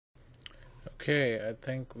Okay, I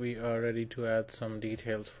think we are ready to add some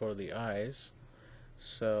details for the eyes.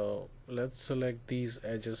 So let's select these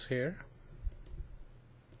edges here,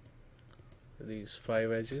 these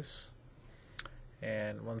 5 edges,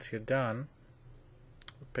 and once you're done,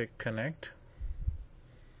 pick connect,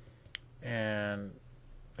 and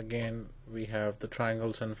again we have the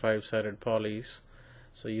triangles and 5-sided polys.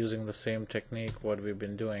 So using the same technique what we've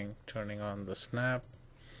been doing, turning on the snap,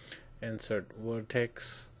 insert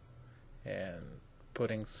vertex, and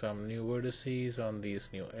putting some new vertices on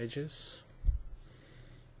these new edges.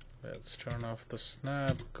 Let's turn off the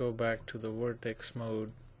snap, go back to the vertex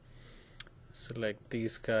mode, select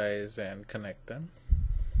these guys and connect them.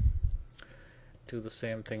 Do the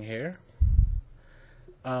same thing here.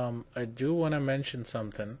 I do want to mention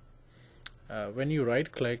something. When you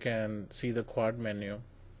right click and see the quad menu,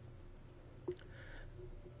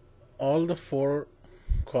 all the 4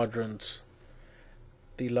 quadrants,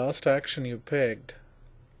 the last action you picked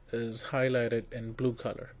is highlighted in blue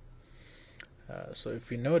color. So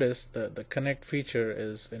if you notice, the connect feature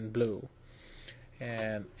is in blue,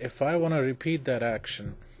 and if I want to repeat that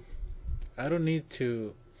action, I don't need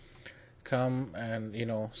to come and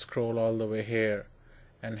scroll all the way here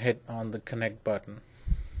and hit on the connect button.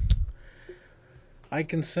 I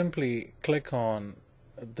can simply click on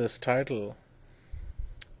this title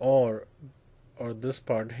or this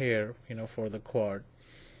part here, for the quad,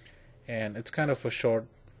 and it's kind of a short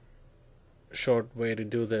way to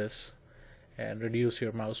do this and reduce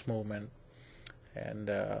your mouse movement. And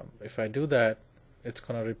if I do that, it's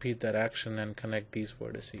going to repeat that action and connect these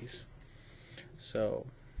vertices. So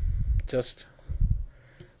just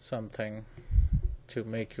something to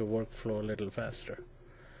make your workflow a little faster.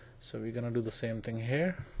 So we're going to do the same thing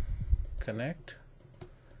here, connect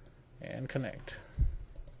and connect,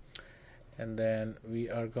 and then we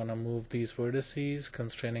are going to move these vertices,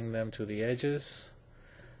 constraining them to the edges,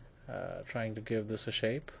 trying to give this a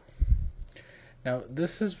shape. Now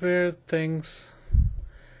this is where things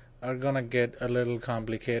are gonna get a little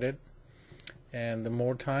complicated, and the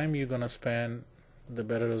more time you're gonna spend, the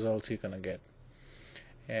better results you're gonna get.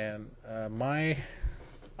 And my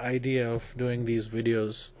idea of doing these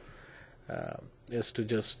videos is to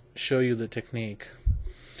just show you the technique,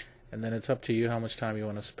 and then it's up to you how much time you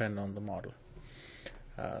want to spend on the model.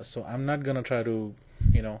 So I'm not gonna try to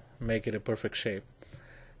make it a perfect shape,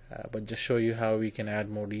 but just show you how we can add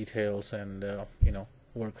more details and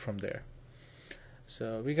work from there.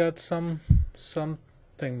 So we got something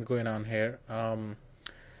going on here.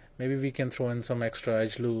 Maybe we can throw in some extra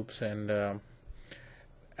edge loops and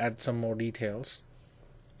add some more details.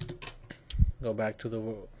 Go back to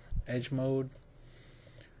the edge mode,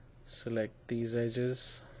 select these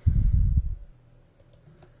edges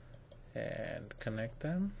and connect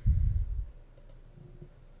them.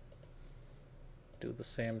 Do the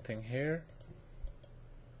same thing here,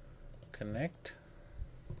 connect,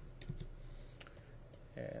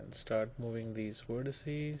 and start moving these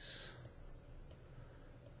vertices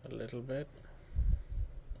a little bit.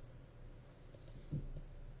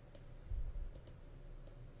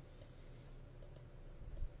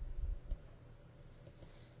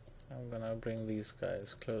 I'm gonna bring these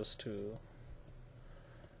guys close to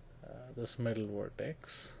this middle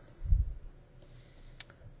vertex.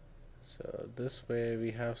 So this way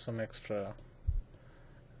we have some extra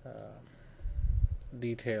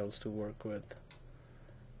details to work with,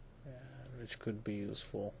 which could be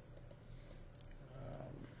useful.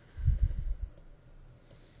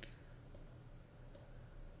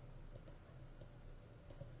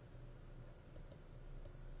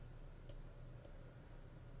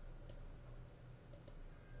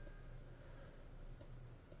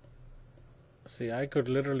 See, I could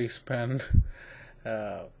literally spend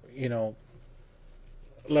a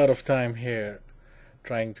lot of time here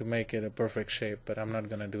trying to make it a perfect shape, but I'm not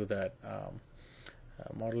gonna do that.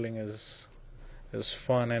 Modeling is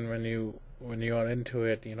fun, and when you are into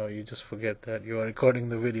it, you just forget that you are recording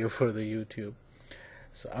the video for the YouTube.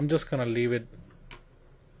 So I'm just gonna leave it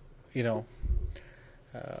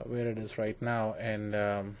where it is right now,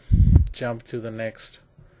 and jump to the next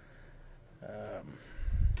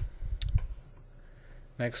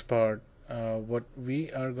part. What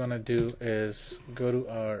we are gonna do is go to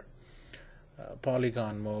our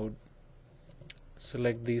polygon mode,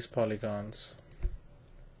 select these polygons,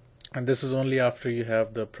 and this is only after you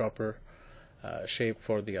have the proper shape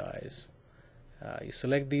for the eyes. You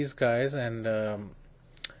select these guys and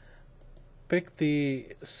pick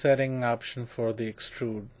the setting option for the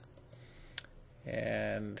extrude,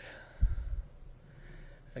 and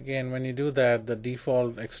again, when you do that, the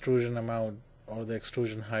default extrusion amount or the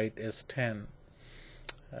extrusion height is 10.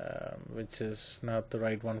 which is not the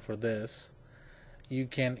right one for this, you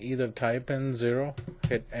can either type in 0,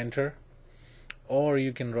 hit enter, or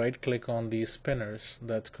you can right click on these spinners.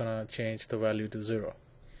 That's gonna change the value to 0.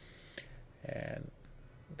 And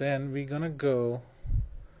then we're gonna go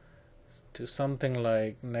to something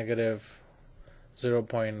like negative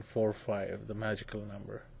 0.45, the magical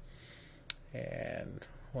number. And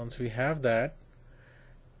once we have that,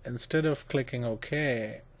 instead of clicking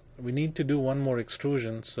OK, we need to do one more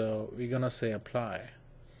extrusion, so we're gonna say apply.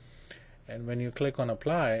 And when you click on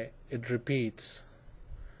apply, it repeats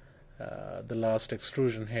the last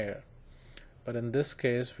extrusion here. But in this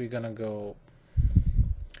case, we're gonna go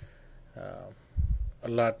a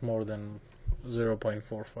lot more than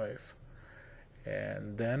 0.45,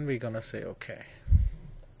 and then we're gonna say OK.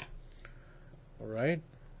 Alright,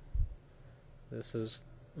 this is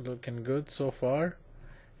looking good so far,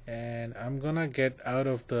 and I'm gonna get out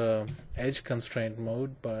of the edge constraint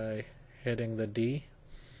mode by hitting the D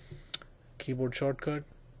keyboard shortcut,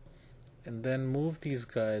 and then move these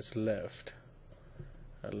guys left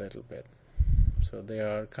a little bit so they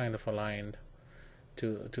are kind of aligned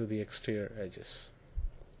to the exterior edges.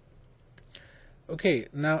 Okay,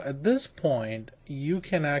 now at this point you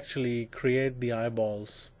can actually create the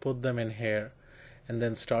eyeballs, put them in here, and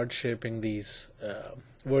then start shaping these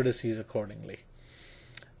vertices accordingly.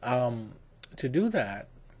 To do that,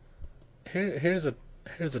 here's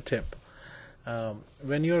a tip.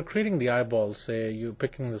 When you're creating the eyeballs, say you're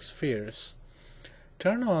picking the spheres,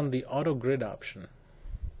 turn on the auto grid option,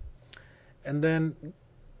 and then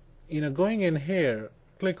going in here,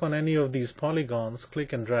 click on any of these polygons,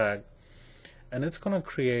 click and drag, and it's going to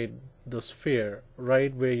create the sphere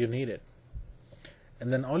right where you need it.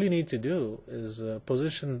 And then all you need to do is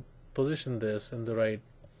position this in the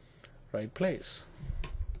right place,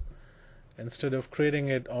 instead of creating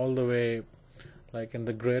it all the way like in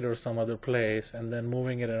the grid or some other place and then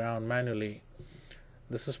moving it around manually.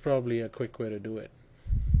 This is probably a quick way to do it.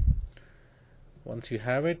 Once you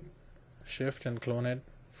have it, shift and clone it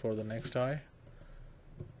for the next eye,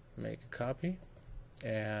 make a copy,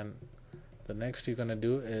 and the next you're going to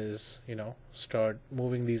do is start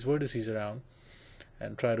moving these vertices around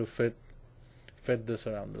and try to fit this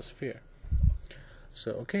around the sphere.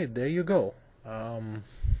 So okay, there you go. I'll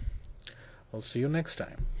see you next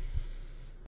time.